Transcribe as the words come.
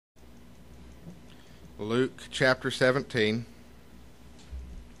Luke chapter 17.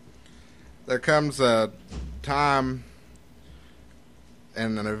 There comes a time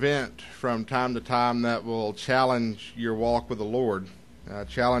and an event from time to time that will challenge your walk with the Lord,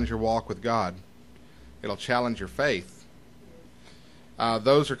 challenge your walk with God. It'll challenge your faith.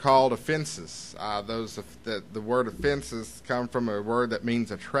 Those are called offenses. The word offenses come from a word that means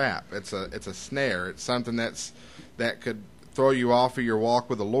a trap. It's a snare. It's something that could throw you off of your walk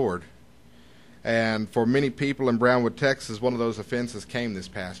with the Lord. And for many people in Brownwood, Texas, one of those offenses came this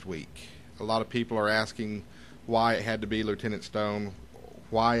past week. A lot of people are asking why it had to be Lieutenant Stone,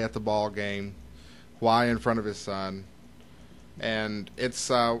 why at the ball game, why in front of his son. And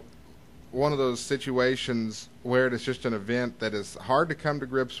it's one of those situations where it is just an event that is hard to come to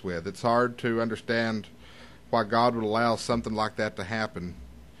grips with. It's hard to understand why God would allow something like that to happen.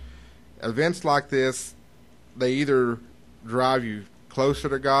 Events like this, they either drive you closer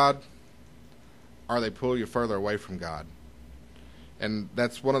to God or they pull you further away from God. And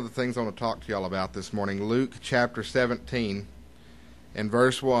that's one of the things I want to talk to y'all about this morning. Luke chapter 17 and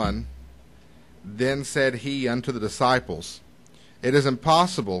verse 1. Then said he unto the disciples, It is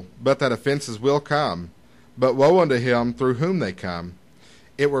impossible but that offenses will come, but woe unto him through whom they come.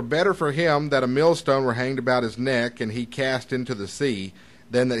 It were better for him that a millstone were hanged about his neck, and he cast into the sea,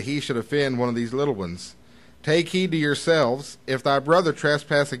 than that he should offend one of these little ones. Take heed to yourselves. If thy brother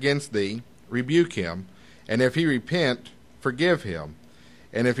trespass against thee, rebuke him, and if he repent, forgive him.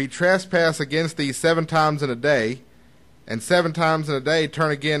 And if he trespass against thee 7 times in a day, and 7 times in a day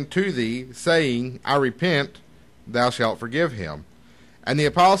turn again to thee, saying, I repent, thou shalt forgive him. And the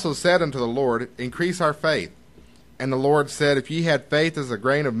apostles said unto the Lord, Increase our faith. And the Lord said, If ye had faith as a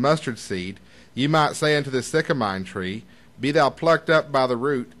grain of mustard seed, ye might say unto this sycamine tree, Be thou plucked up by the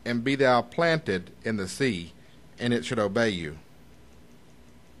root, and be thou planted in the sea, and it should obey you.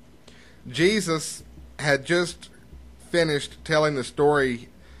 Jesus had just finished telling the story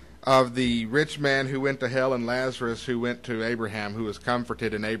of the rich man who went to hell and Lazarus who went to Abraham, who was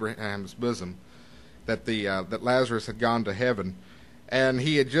comforted in Abraham's bosom, that Lazarus had gone to heaven. And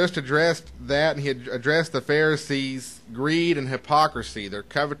he had just addressed that, and he had addressed the Pharisees' greed and hypocrisy, their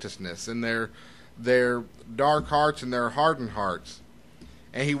covetousness, and their dark hearts and their hardened hearts.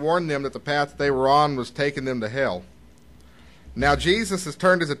 And he warned them that the path that they were on was taking them to hell. Now Jesus has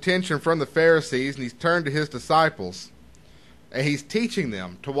turned his attention from the Pharisees, and he's turned to his disciples, and he's teaching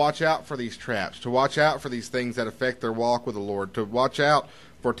them to watch out for these traps, to watch out for these things that affect their walk with the Lord, to watch out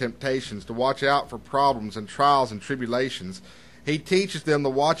for temptations, to watch out for problems and trials and tribulations. He teaches them to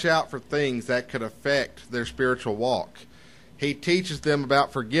watch out for things that could affect their spiritual walk. He teaches them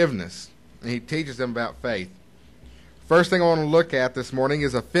about forgiveness, and he teaches them about faith. First thing I want to look at this morning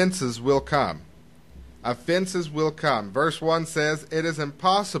is offenses will come. Offenses will come. Verse 1 says, It is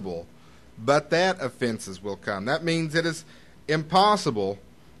impossible, but that offenses will come. That means it is impossible,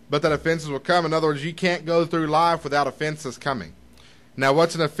 but that offenses will come. In other words, you can't go through life without offenses coming. Now,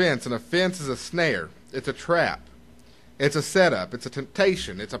 what's an offense? An offense is a snare. It's a trap. It's a setup. It's a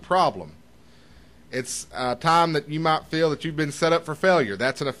temptation. It's a problem. It's a time that you might feel that you've been set up for failure.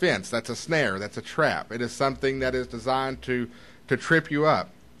 That's an offense. That's a snare. That's a trap. It is something that is designed to trip you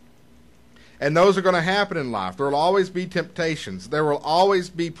up. And those are going to happen in life. There will always be temptations. There will always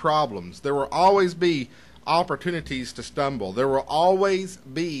be problems. There will always be opportunities to stumble. There will always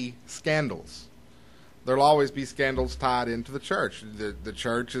be scandals. There will always be scandals tied into the church. The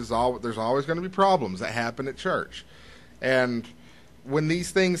church is there's always going to be problems that happen at church. And when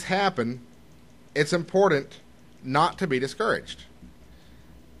these things happen, it's important not to be discouraged.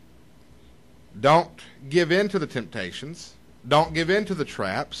 Don't give in to the temptations. Don't give in to the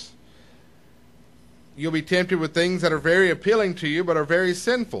traps. You'll be tempted with things that are very appealing to you but are very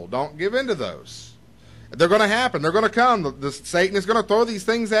sinful. Don't give in to those. They're going to happen. They're going to come. Satan is going to throw these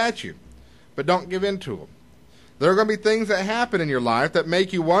things at you, but don't give in to them. There are going to be things that happen in your life that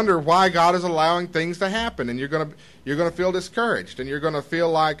make you wonder why God is allowing things to happen, and you're going to feel discouraged, and you're going to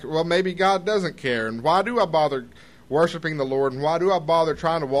feel like, well, maybe God doesn't care, and why do I bother worshiping the Lord, and why do I bother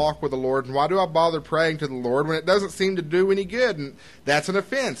trying to walk with the Lord, and why do I bother praying to the Lord when it doesn't seem to do any good? And that's an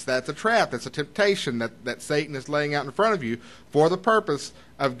offense. That's a trap. That's a temptation that Satan is laying out in front of you for the purpose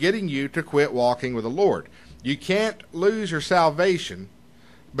of getting you to quit walking with the Lord. You can't lose your salvation,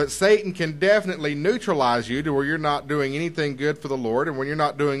 but Satan can definitely neutralize you to where you're not doing anything good for the Lord, and when you're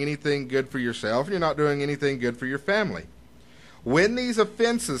not doing anything good for yourself, and you're not doing anything good for your family. When these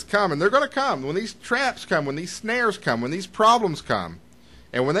offenses come, and they're going to come, when these traps come, when these snares come, when these problems come,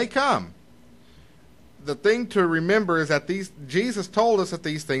 and when they come, the thing to remember is that Jesus told us that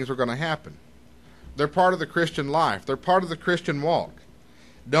these things were going to happen. They're part of the Christian life. They're part of the Christian walk.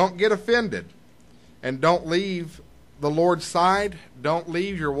 Don't get offended. And don't leave the Lord's side. Don't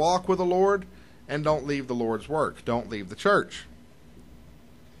leave your walk with the Lord. And don't leave the Lord's work. Don't leave the church.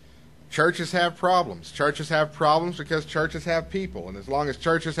 Churches have problems. Churches have problems because churches have people. And as long as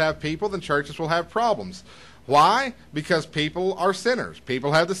churches have people, then churches will have problems. Why? Because people are sinners.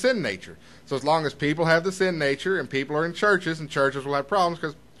 People have the sin nature. So as long as people have the sin nature and people are in churches, and churches will have problems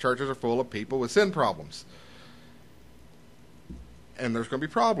because churches are full of people with sin problems. And there's going to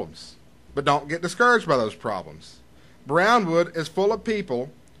be problems. But don't get discouraged by those problems. Brownwood is full of people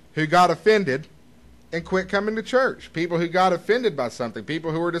who got offended and quit coming to church. People who got offended by something.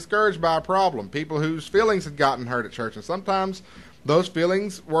 People who were discouraged by a problem. People whose feelings had gotten hurt at church. And sometimes those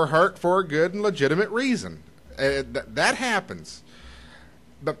feelings were hurt for a good and legitimate reason. That happens.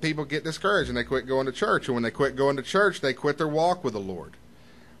 But people get discouraged and they quit going to church. And when they quit going to church, they quit their walk with the Lord.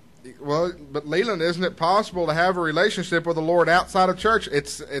 Well, but Leland, isn't it possible to have a relationship with the Lord outside of church?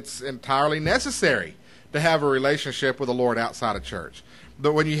 It's entirely necessary to have a relationship with the Lord outside of church.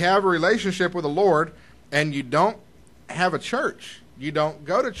 But when you have a relationship with the Lord and you don't have a church, you don't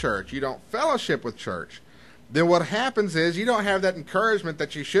go to church, you don't fellowship with church, then what happens is you don't have that encouragement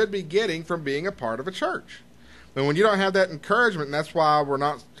that you should be getting from being a part of a church. And when you don't have that encouragement, and that's why we're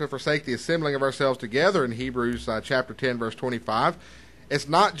not to forsake the assembling of ourselves together in Hebrews chapter 10, verse 25, it's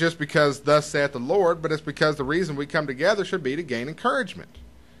not just because thus saith the Lord, but it's because the reason we come together should be to gain encouragement.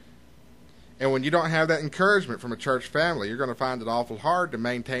 And when you don't have that encouragement from a church family, you're going to find it awful hard to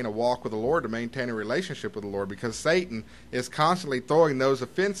maintain a walk with the Lord, to maintain a relationship with the Lord, because Satan is constantly throwing those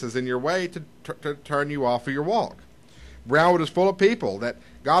offenses in your way to turn you off of your walk. Brownwood is full of people that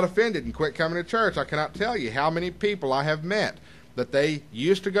got offended and quit coming to church. I cannot tell you how many people I have met that they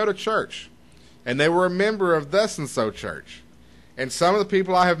used to go to church, and they were a member of thus and so church. And some of the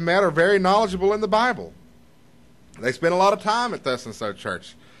people I have met are very knowledgeable in the Bible. They spent a lot of time at thus and so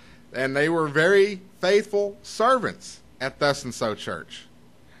church. And they were very faithful servants at thus and so church.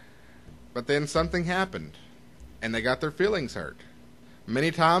 But then something happened, and they got their feelings hurt.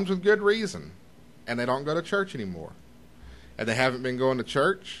 Many times with good reason. And they don't go to church anymore. And they haven't been going to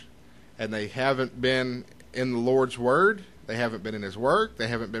church. And they haven't been in the Lord's Word. They haven't been in His work. They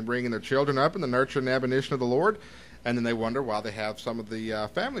haven't been bringing their children up in the nurture and admonition of the Lord. And then they wonder why they have some of the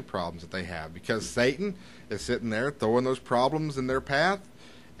family problems that they have. Because Satan is sitting there throwing those problems in their path.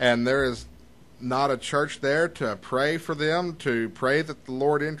 And there is not a church there to pray for them, to pray that the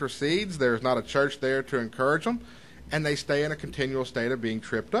Lord intercedes. There's not a church there to encourage them. And they stay in a continual state of being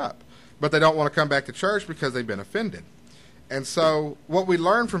tripped up. But they don't want to come back to church because they've been offended. And so what we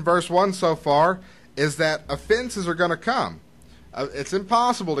learn from verse 1 so far is that offenses are going to come. It's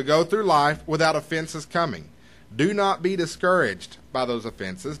impossible to go through life without offenses coming. Do not be discouraged by those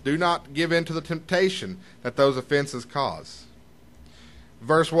offenses. Do not give in to the temptation that those offenses cause.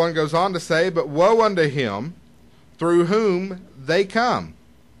 Verse 1 goes on to say, but woe unto him through whom they come.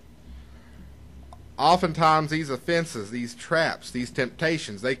 Oftentimes these offenses, these traps, these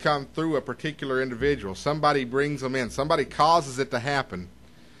temptations, they come through a particular individual. Somebody brings them in. Somebody causes it to happen.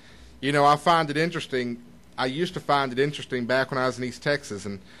 You know, I find it interesting. I used to find it interesting back when I was in East Texas,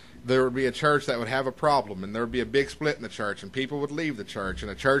 and there would be a church that would have a problem, and there would be a big split in the church, and people would leave the church.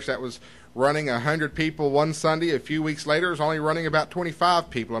 And a church that was running 100 people one Sunday, a few weeks later, was only running about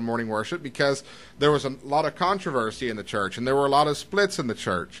 25 people in morning worship because there was a lot of controversy in the church, and there were a lot of splits in the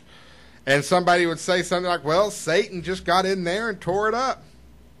church. And somebody would say something like, well, Satan just got in there and tore it up.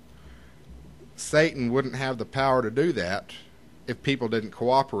 Satan wouldn't have the power to do that if people didn't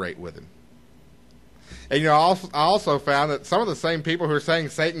cooperate with him. And, you know, I also found that some of the same people who are saying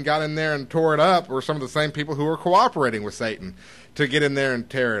Satan got in there and tore it up were some of the same people who are cooperating with Satan to get in there and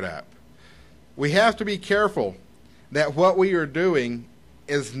tear it up. We have to be careful that what we are doing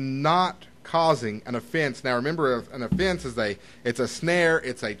is not causing an offense. Now, remember, an offense is it's a snare,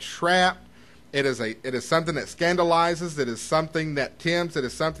 it's a trap, it is something that scandalizes, it is something that tempts, it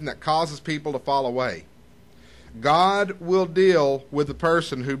is something that causes people to fall away. God will deal with the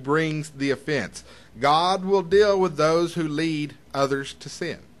person who brings the offense. God will deal with those who lead others to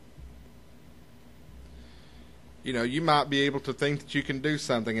sin. You know, you might be able to think that you can do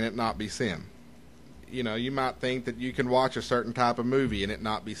something and it not be sin. You know, you might think that you can watch a certain type of movie and it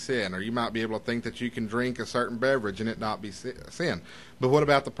not be sin. Or you might be able to think that you can drink a certain beverage and it not be sin. But what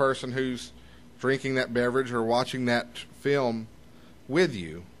about the person who's drinking that beverage or watching that film with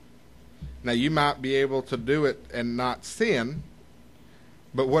you? Now, you might be able to do it and not sin,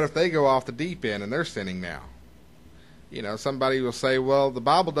 but what if they go off the deep end and they're sinning now? You know, somebody will say, well, the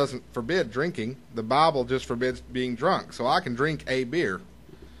Bible doesn't forbid drinking. The Bible just forbids being drunk. So I can drink a beer.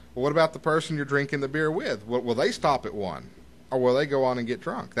 Well, what about the person you're drinking the beer with? Will they stop at one? Or will they go on and get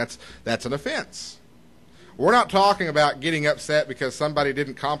drunk? That's an offense. We're not talking about getting upset because somebody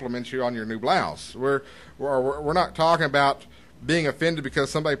didn't compliment you on your new blouse. We're not talking about being offended because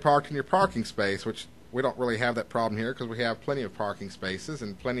somebody parked in your parking space, which we don't really have that problem here because we have plenty of parking spaces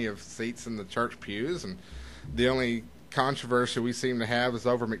and plenty of seats in the church pews, and the only controversy we seem to have is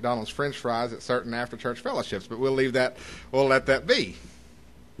over McDonald's French fries at certain after-church fellowships, but we'll let that be.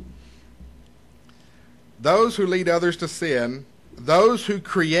 Those who lead others to sin, those who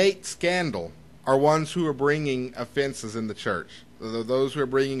create scandal, are ones who are bringing offenses in the church. Those who are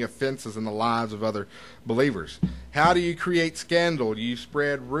bringing offenses in the lives of other believers. How do you create scandal? You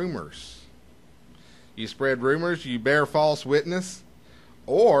spread rumors. You spread rumors, you bear false witness,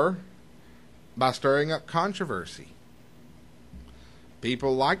 or by stirring up controversy.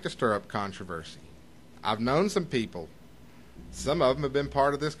 People like to stir up controversy. I've known some people, some of them have been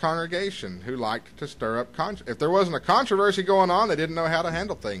part of this congregation, who liked to stir up controversy. If there wasn't a controversy going on, they didn't know how to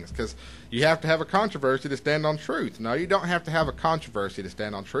handle things, because you have to have a controversy to stand on truth. No, you don't have to have a controversy to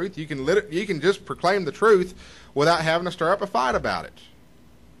stand on truth. You can just proclaim the truth without having to stir up a fight about it.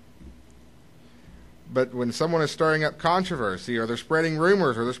 But when someone is stirring up controversy, or they're spreading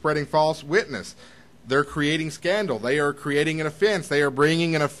rumors, or they're spreading false witness, they're creating scandal. They are creating an offense. They are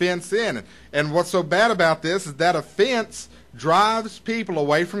bringing an offense in. And what's so bad about this is that offense drives people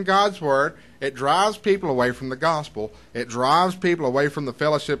away from God's Word. It drives people away from the gospel. It drives people away from the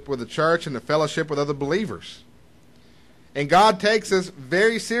fellowship with the church and the fellowship with other believers. And God takes this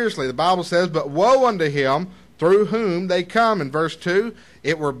very seriously. The Bible says, "But woe unto him through whom they come." In verse 2,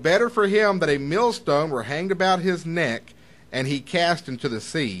 "It were better for him that a millstone were hanged about his neck, and he cast into the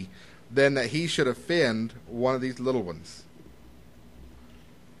sea, than that he should offend one of these little ones."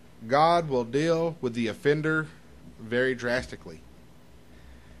 God will deal with the offender very drastically.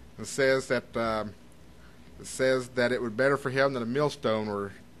 It says that it would better for him that a millstone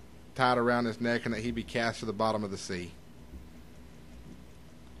were tied around his neck and that he be cast to the bottom of the sea.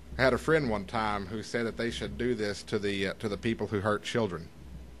 I had a friend one time who said that they should do this to the people who hurt children,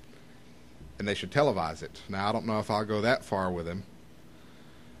 and they should televise it. Now, I don't know if I'll go that far with him,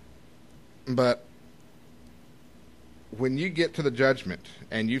 but when you get to the judgment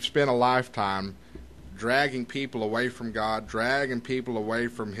and you've spent a lifetime dragging people away from God, dragging people away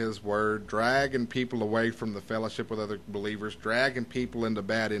from His Word, dragging people away from the fellowship with other believers, dragging people into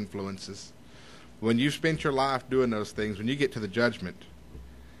bad influences, when you've spent your life doing those things, when you get to the judgment,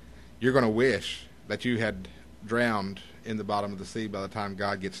 you're going to wish that you had drowned in the bottom of the sea by the time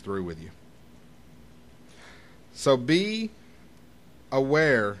God gets through with you. So be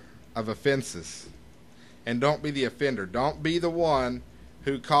aware of offenses, and don't be the offender. Don't be the one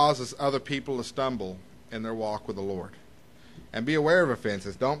who causes other people to stumble in their walk with the Lord. And be aware of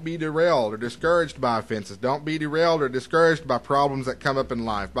offenses. Don't be derailed or discouraged by offenses. Don't be derailed or discouraged by problems that come up in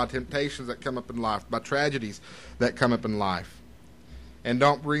life, by temptations that come up in life, by tragedies that come up in life. And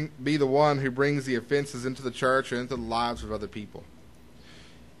don't be the one who brings the offenses into the church or into the lives of other people.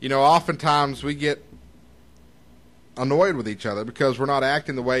 You know, oftentimes we get annoyed with each other because we're not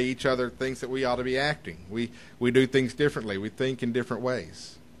acting the way each other thinks that we ought to be acting. We do things differently. We think in different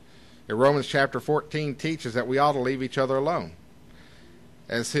ways. And Romans chapter 14 teaches that we ought to leave each other alone.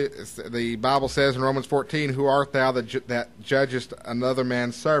 As the Bible says in Romans 14, "Who art thou that judgest another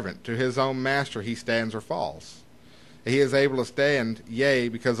man's servant? To his own master he stands or falls. He is able to stand, yea,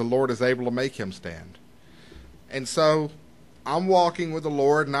 because the Lord is able to make him stand." And so I'm walking with the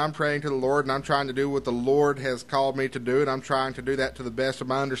Lord, and I'm praying to the Lord, and I'm trying to do what the Lord has called me to do, and I'm trying to do that to the best of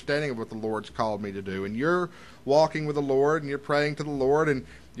my understanding of what the Lord's called me to do. And you're walking with the Lord, and you're praying to the Lord, and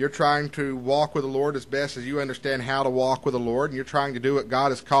you're trying to walk with the Lord as best as you understand how to walk with the Lord, and you're trying to do what God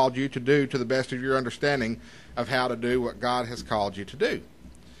has called you to do to the best of your understanding of how to do what God has called you to do.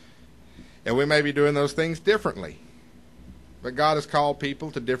 And we may be doing those things differently, but God has called people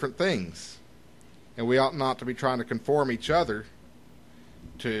to different things. And we ought not to be trying to conform each other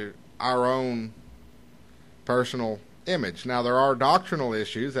to our own personal image. Now, there are doctrinal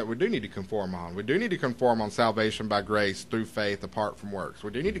issues that we do need to conform on. We do need to conform on salvation by grace through faith apart from works.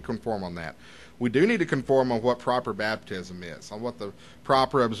 We do need to conform on that. We do need to conform on what proper baptism is, on what the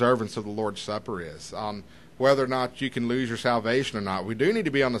proper observance of the Lord's Supper is, on whether or not you can lose your salvation or not. We do need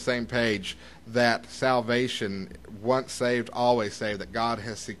to be on the same page that salvation, once saved, always saved, that God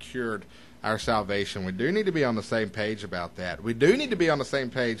has secured our salvation. We do need to be on the same page about that. We do need to be on the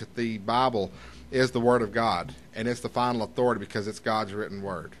same page that the Bible is the Word of God, and it's the final authority because it's God's written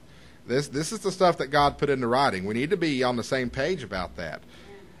Word. This is the stuff that God put into writing. We need to be on the same page about that.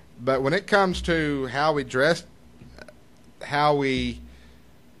 But when it comes to how we dress, how we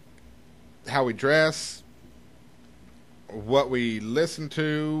dress, what we listen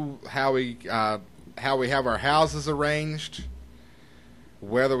to, how we how we have our houses arranged,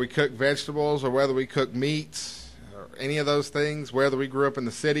 whether we cook vegetables or whether we cook meats, or any of those things, whether we grew up in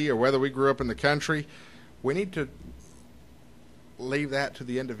the city or whether we grew up in the country, we need to leave that to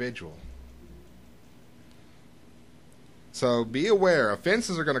the individual. So be aware,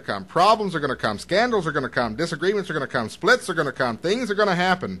 offenses are going to come, problems are going to come, scandals are going to come, disagreements are going to come, splits are going to come, things are going to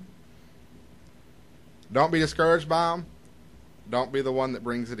happen. Don't be discouraged by them. Don't be the one that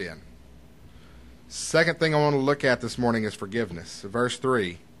brings it in. Second thing I want to look at this morning is forgiveness. Verse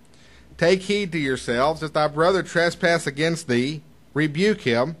 3. Take heed to yourselves, if thy brother trespass against thee, rebuke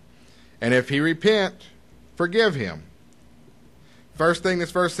him, and if he repent, forgive him. First thing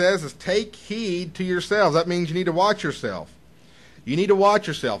this verse says is take heed to yourselves. That means you need to watch yourself. You need to watch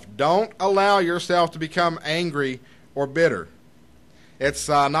yourself. Don't allow yourself to become angry or bitter. It's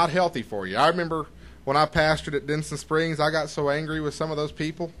not healthy for you. I remember when I pastored at Denson Springs, I got so angry with some of those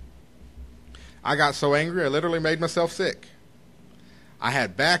people. I got so angry I literally made myself sick. I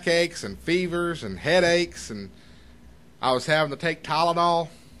had backaches and fevers and headaches, and I was having to take Tylenol,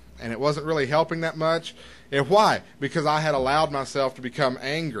 and it wasn't really helping that much. And why? Because I had allowed myself to become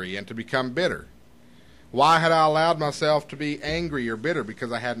angry and to become bitter. Why had I allowed myself to be angry or bitter?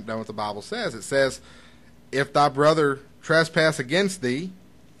 Because I hadn't done what the Bible says. It says, if thy brother trespass against thee,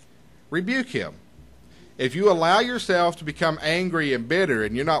 rebuke him. If you allow yourself to become angry and bitter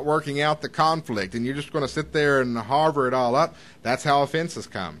and you're not working out the conflict and you're just going to sit there and harbor it all up, that's how offenses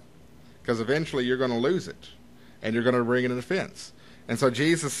come. Because eventually you're going to lose it and you're going to bring in an offense. And so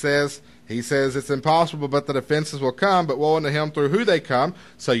Jesus says, he says it's impossible but that offenses will come, but woe unto him through who they come.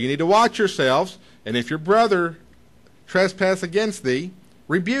 So you need to watch yourselves, and if your brother trespass against thee,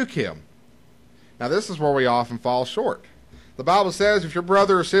 rebuke him. Now this is where we often fall short. The Bible says if your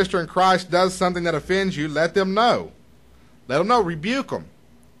brother or sister in Christ does something that offends you, let them know. Let them know. Rebuke them.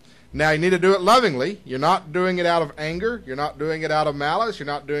 Now, you need to do it lovingly. You're not doing it out of anger. You're not doing it out of malice. You're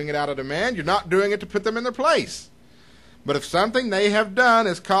not doing it out of demand. You're not doing it to put them in their place. But if something they have done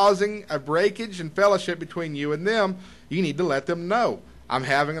is causing a breakage in fellowship between you and them, you need to let them know. I'm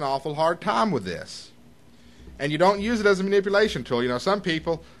having an awful hard time with this. And you don't use it as a manipulation tool. You know, some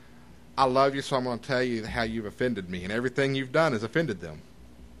people, I love you, so I'm going to tell you how you've offended me, and everything you've done has offended them.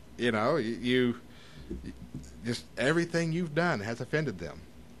 You know, you just everything you've done has offended them.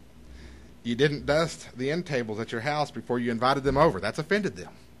 You didn't dust the end tables at your house before you invited them over. That's offended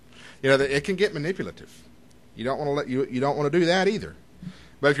them. You know, it can get manipulative. You don't want to you don't want to do that either.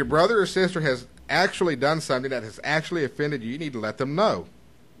 But if your brother or sister has actually done something that has actually offended you, you need to let them know.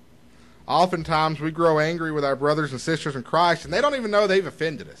 Oftentimes we grow angry with our brothers and sisters in Christ, and they don't even know they've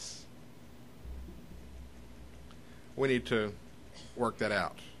offended us. We need to work that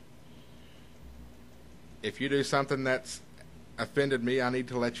out. If you do something that's offended me, I need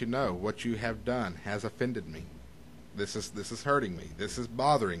to let you know what you have done has offended me. This is hurting me. This is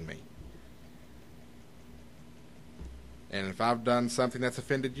bothering me. And if I've done something that's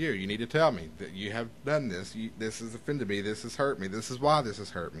offended you, you need to tell me that you have done this. This has offended me. This has hurt me. This is why this has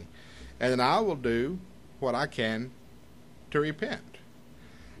hurt me. And then I will do what I can to repent.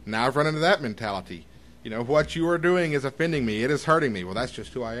 Now I've run into that mentality. You know, what you are doing is offending me. It is hurting me. Well, that's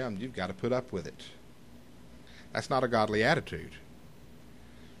just who I am. You've got to put up with it. That's not a godly attitude.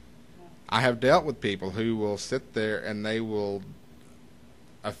 I have dealt with people who will sit there and they will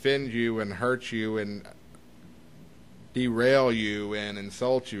offend you and hurt you and derail you and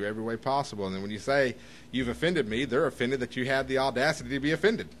insult you every way possible. And then when you say, you've offended me, they're offended that you had the audacity to be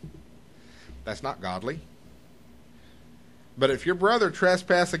offended. That's not godly. But if your brother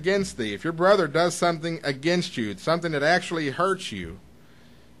trespass against thee, if your brother does something against you, something that actually hurts you,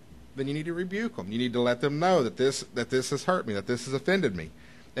 then you need to rebuke them. You need to let them know that this has hurt me, that this has offended me.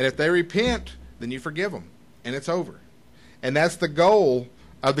 And if they repent, then you forgive them, and it's over. And that's the goal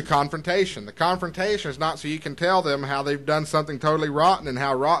of the confrontation. The confrontation is not so you can tell them how they've done something totally rotten and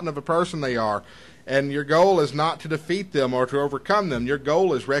how rotten of a person they are. And your goal is not to defeat them or to overcome them. Your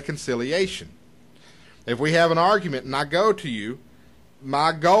goal is reconciliation. If we have an argument and I go to you,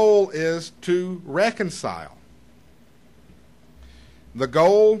 my goal is to reconcile. The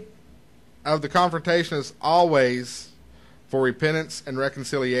goal of the confrontation is always for repentance and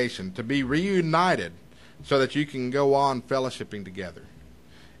reconciliation, to be reunited so that you can go on fellowshipping together.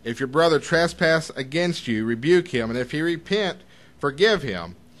 If your brother trespass against you, rebuke him, and if he repent, forgive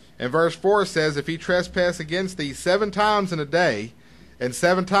him. And verse 4 says, if he trespass against thee 7 times in a day, and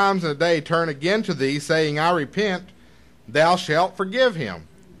 7 times in a day turn again to thee, saying, I repent, thou shalt forgive him.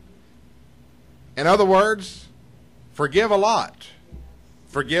 In other words, forgive a lot.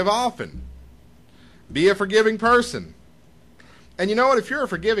 Forgive often. Be a forgiving person. And you know what? If you're a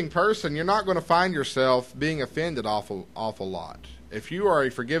forgiving person, you're not going to find yourself being offended awful lot. If you are a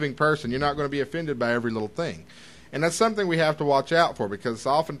forgiving person, you're not going to be offended by every little thing. And that's something we have to watch out for, because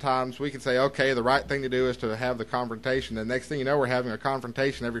oftentimes we can say, okay, the right thing to do is to have the confrontation. The next thing you know, we're having a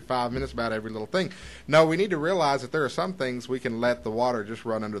confrontation every 5 minutes about every little thing. No, we need to realize that there are some things we can let the water just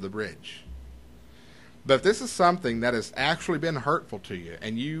run under the bridge. But if this is something that has actually been hurtful to you,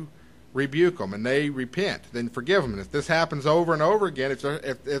 and you rebuke them and they repent, then forgive them. And if this happens over and over again,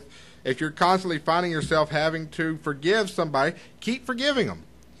 if you're constantly finding yourself having to forgive somebody, keep forgiving them.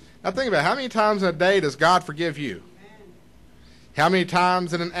 Now think about it. How many times in a day does God forgive you? How many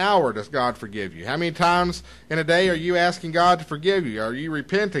times in an hour does God forgive you? How many times in a day are you asking God to forgive you? Are you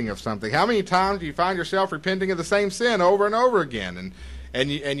repenting of something? How many times do you find yourself repenting of the same sin over and over again? And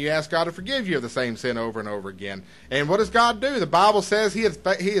you ask God to forgive you of the same sin over and over again. And what does God do? The Bible says He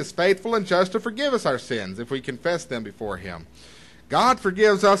is faithful and just to forgive us our sins if we confess them before Him. God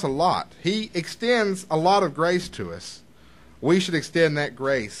forgives us a lot. He extends a lot of grace to us. We should extend that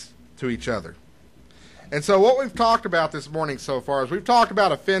grace to each other. And so what we've talked about this morning so far is we've talked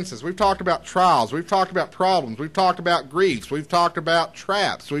about offenses, we've talked about trials, we've talked about problems, we've talked about griefs, we've talked about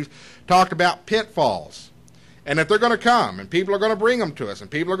traps, we've talked about pitfalls. And that they're going to come, and people are going to bring them to us, and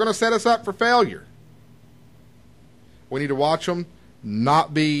people are going to set us up for failure. We need to watch them,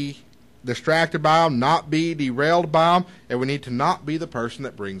 not be distracted by them, not be derailed by them, and we need to not be the person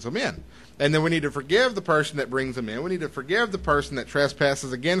that brings them in. And then we need to forgive the person that brings them in. We need to forgive the person that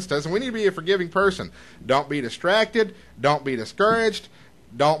trespasses against us, and we need to be a forgiving person. Don't be distracted. Don't be discouraged.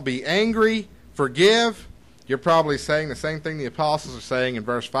 Don't be angry. Forgive. You're probably saying the same thing the apostles are saying in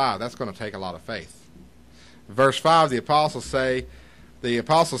verse 5. That's going to take a lot of faith. Verse 5, the apostles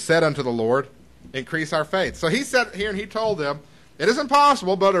said unto the Lord, increase our faith. So he said here, and he told them, it is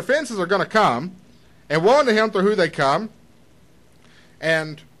impossible, but offenses are going to come, and woe unto him through who they come.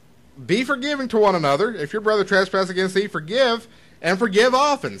 And be forgiving to one another. If your brother trespass against thee, forgive, and forgive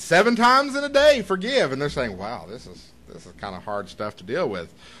often. 7 times in a day, forgive. And they're saying, wow, this is kind of hard stuff to deal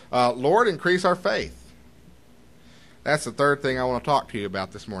with. Lord, increase our faith. That's the third thing I want to talk to you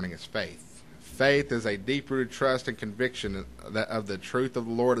about this morning is faith. Faith is a deep-rooted trust and conviction of the truth of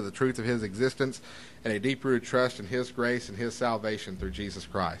the Lord, of the truth of His existence, and a deep-rooted trust in His grace and His salvation through Jesus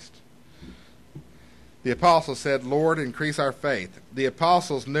Christ. The apostles said, Lord, increase our faith. The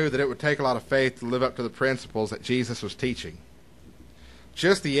apostles knew that it would take a lot of faith to live up to the principles that Jesus was teaching.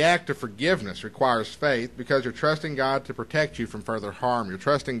 Just the act of forgiveness requires faith because you're trusting God to protect you from further harm. You're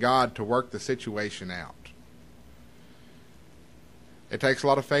trusting God to work the situation out. It takes a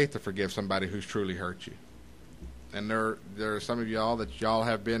lot of faith to forgive somebody who's truly hurt you. And there are some of y'all that y'all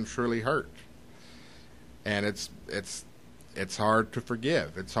have been truly hurt. And it's hard to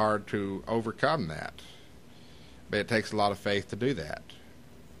forgive. It's hard to overcome that. But it takes a lot of faith to do that.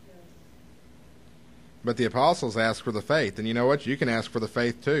 But the apostles asked for the faith. And you know what? You can ask for the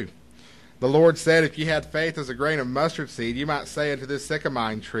faith too. The Lord said, if you had faith as a grain of mustard seed, you might say unto this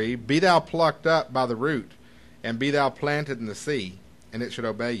sycamore tree, be thou plucked up by the root, and be thou planted in the sea, and it should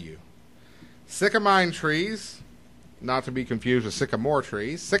obey you. Sycamore trees, not to be confused with sycamore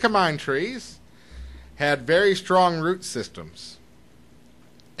trees, sycamore trees had very strong root systems.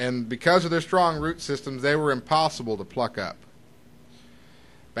 And because of their strong root systems, they were impossible to pluck up.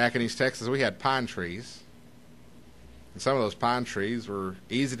 Back in East Texas, we had pine trees. And some of those pine trees were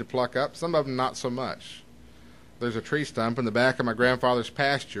easy to pluck up, some of them not so much. There's a tree stump in the back of my grandfather's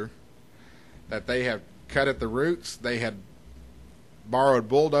pasture that they have cut at the roots. They had borrowed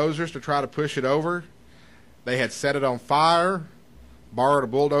bulldozers to try to push it over. They had set it on fire, borrowed a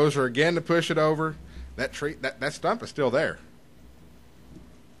bulldozer again to push it over. That tree, that stump is still there.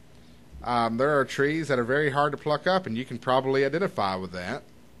 There are trees that are very hard to pluck up, and you can probably identify with that.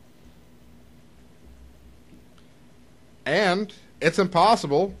 And it's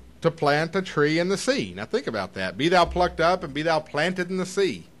impossible to plant a tree in the sea. Now think about that. Be thou plucked up and be thou planted in the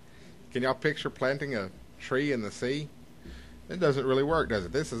sea. Can y'all picture planting a tree in the sea? It doesn't really work, does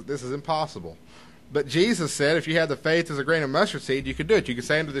it? This is impossible. But Jesus said if you had the faith as a grain of mustard seed, you could do it. You could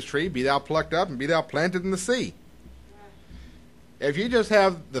say unto this tree, be thou plucked up and be thou planted in the sea. If you just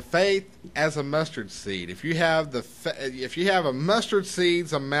have the faith as a mustard seed, if you have a mustard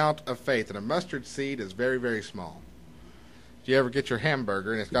seed's amount of faith, and a mustard seed is very, very small. If you ever get your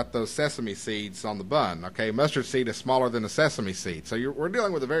hamburger and it's got those sesame seeds on the bun, okay, mustard seed is smaller than a sesame seed. So we're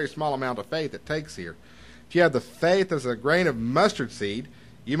dealing with a very small amount of faith it takes here. If you have the faith as a grain of mustard seed,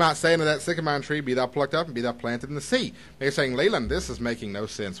 you might say unto that sycamore tree, be thou plucked up and be thou planted in the sea. They're saying, Leland, this is making no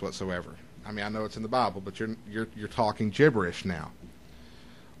sense whatsoever. I mean, I know it's in the Bible, but you're talking gibberish now.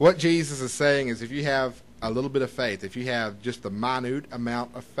 What Jesus is saying is if you have a little bit of faith, if you have just the minute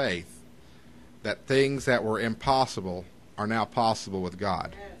amount of faith, that things that were impossible are now possible with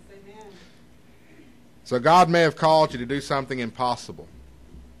God. Yes, amen. So God may have called you to do something impossible,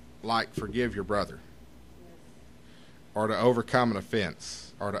 like forgive your brother, or to overcome an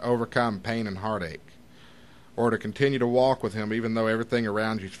offense, or to overcome pain and heartache, or to continue to walk with him even though everything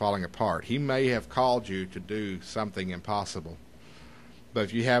around you is falling apart. He may have called you to do something impossible. But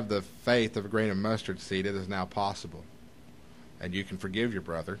if you have the faith of a grain of mustard seed, it is now possible. And you can forgive your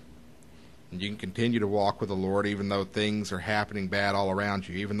brother. And you can continue to walk with the Lord even though things are happening bad all around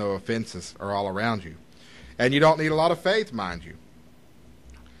you, even though offenses are all around you. And you don't need a lot of faith, mind you.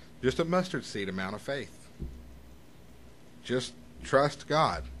 Just a mustard seed amount of faith. Just trust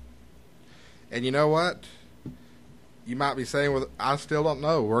God. And you know what? You might be saying, well, I still don't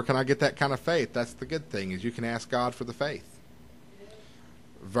know. Where can I get that kind of faith? That's the good thing, is you can ask God for the faith.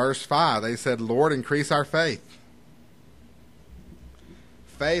 Verse 5, they said, Lord, increase our faith.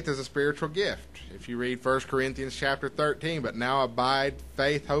 Faith is a spiritual gift. If you read 1 Corinthians chapter 13, but now abide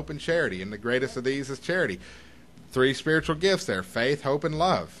faith, hope, and charity. And the greatest of these is charity. 3 spiritual gifts there, faith, hope, and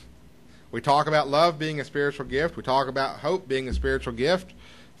love. We talk about love being a spiritual gift. We talk about hope being a spiritual gift.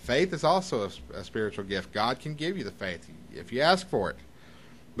 Faith is also a spiritual gift. God can give you the faith if you ask for it.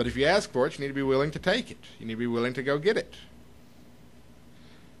 But if you ask for it, you need to be willing to take it. You need to be willing to go get it.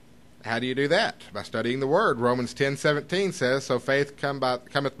 How do you do that? By studying the Word. Romans 10:17 says, so faith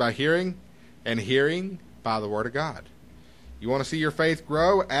cometh by hearing, and hearing by the Word of God. You want to see your faith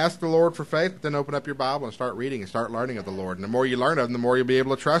grow? Ask the Lord for faith, but then open up your Bible and start reading and start learning of the Lord. And the more you learn of Him, the more you'll be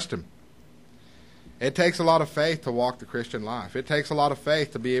able to trust Him. It takes a lot of faith to walk the Christian life. It takes a lot of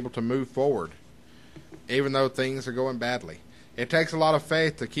faith to be able to move forward, even though things are going badly. It takes a lot of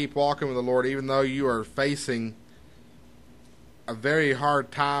faith to keep walking with the Lord, even though you are facing a very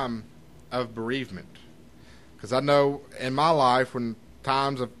hard time of bereavement. Because I know in my life, when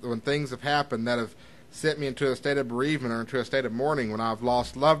things have happened that have sent me into a state of bereavement or into a state of mourning, when I've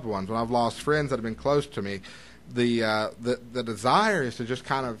lost loved ones, when I've lost friends that have been close to me, the desire is to just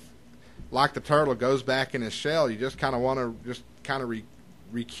kind of, like the turtle goes back in his shell, you just kind of want to just kind of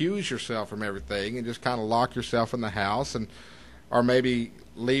recuse yourself from everything and just kind of lock yourself in the house, and or maybe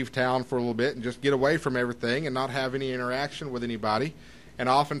leave town for a little bit and just get away from everything and not have any interaction with anybody. And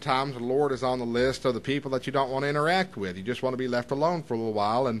oftentimes the Lord is on the list of the people that you don't want to interact with. You just want to be left alone for a little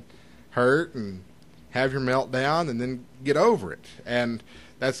while and hurt and have your meltdown and then get over it. And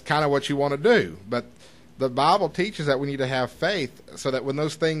that's kind of what you want to do. But the Bible teaches that we need to have faith so that when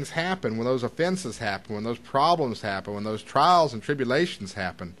those things happen, when those offenses happen, when those problems happen, when those trials and tribulations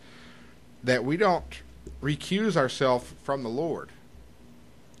happen, that we don't recuse ourselves from the Lord.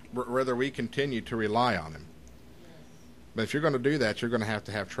 Rather, we continue to rely on Him. But if you're going to do that, you're going to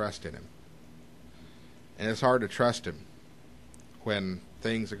have trust in Him. And it's hard to trust Him when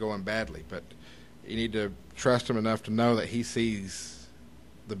things are going badly. But you need to trust Him enough to know that He sees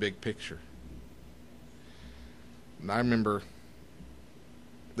the big picture. And I remember,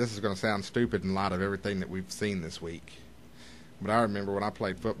 this is going to sound stupid in light of everything that we've seen this week, but I remember when I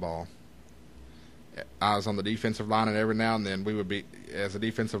played football, I was on the defensive line, and every now and then we would be, as a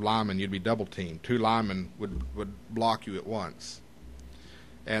defensive lineman, you'd be double teamed. 2 linemen would block you at once.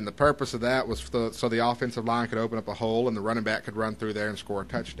 And the purpose of that was so the offensive line could open up a hole and the running back could run through there and score a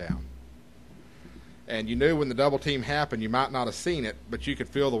touchdown. And you knew when the double team happened, you might not have seen it, but you could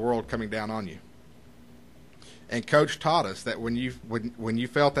feel the world coming down on you. And Coach taught us that when you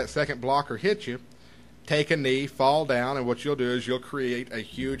felt that second blocker hit you, take a knee, fall down, and what you'll do is you'll create a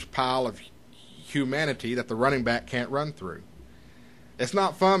huge pile of humanity that the running back can't run through. It's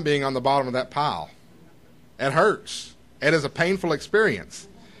not fun being on the bottom of that pile. It hurts. It is a painful experience.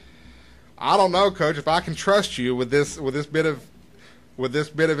 I don't know, Coach, if I can trust you with this bit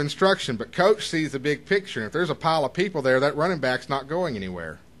of instruction, but Coach sees the big picture. And if there's a pile of people there, that running back's not going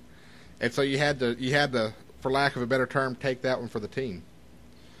anywhere. And so you had to, for lack of a better term, take that one for the team.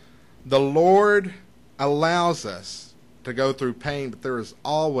 The Lord allows us to go through pain, but there is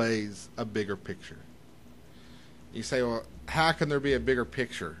always a bigger picture. You say, well, how can there be a bigger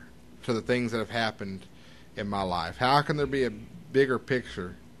picture to the things that have happened in my life? How can there be a bigger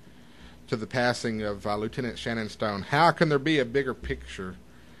picture to the passing of Lieutenant Shannon Stone? How can there be a bigger picture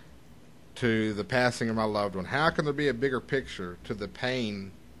to the passing of my loved one? How can there be a bigger picture to the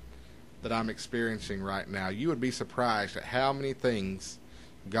pain that I'm experiencing right now? You would be surprised at how many things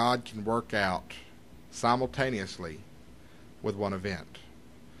God can work out simultaneously with one event.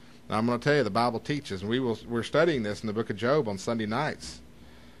 Now, I'm going to tell you, the Bible teaches, and we're studying this in the book of Job on Sunday nights,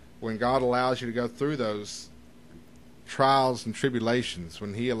 when God allows you to go through those trials and tribulations,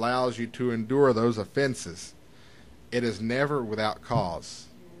 when he allows you to endure those offenses, it is never without cause.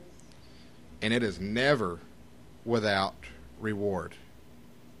 And it is never without reward.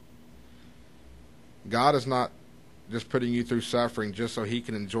 God is not just putting you through suffering just so he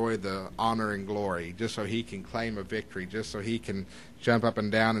can enjoy the honor and glory, just so he can claim a victory, just so he can jump up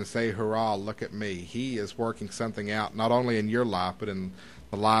and down and say, hurrah, look at me. He is working something out, not only in your life, but in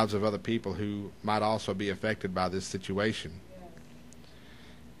the lives of other people who might also be affected by this situation.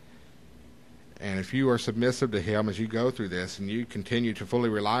 And if you are submissive to him as you go through this, and you continue to fully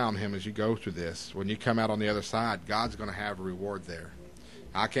rely on him as you go through this, when you come out on the other side, God's going to have a reward there.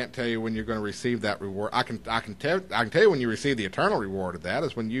 I can't tell you when you're going to receive that reward. I can tell you when you receive the eternal reward of that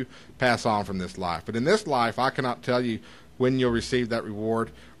is when you pass on from this life. But in this life, I cannot tell you when you'll receive that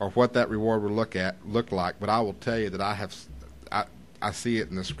reward or what that reward will look like. But I will tell you that I see it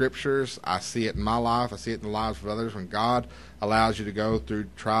in the scriptures. I see it in my life. I see it in the lives of others. When God allows you to go through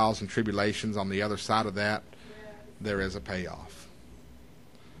trials and tribulations, on the other side of that, there is a payoff.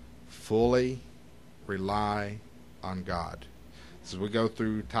 Fully rely on God. As we go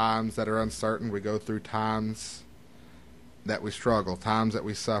through times that are uncertain, we go through times that we struggle, times that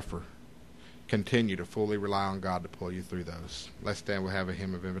we suffer, continue to fully rely on God to pull you through those. Let's stand. We'll have a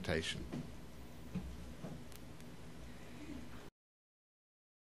hymn of invitation.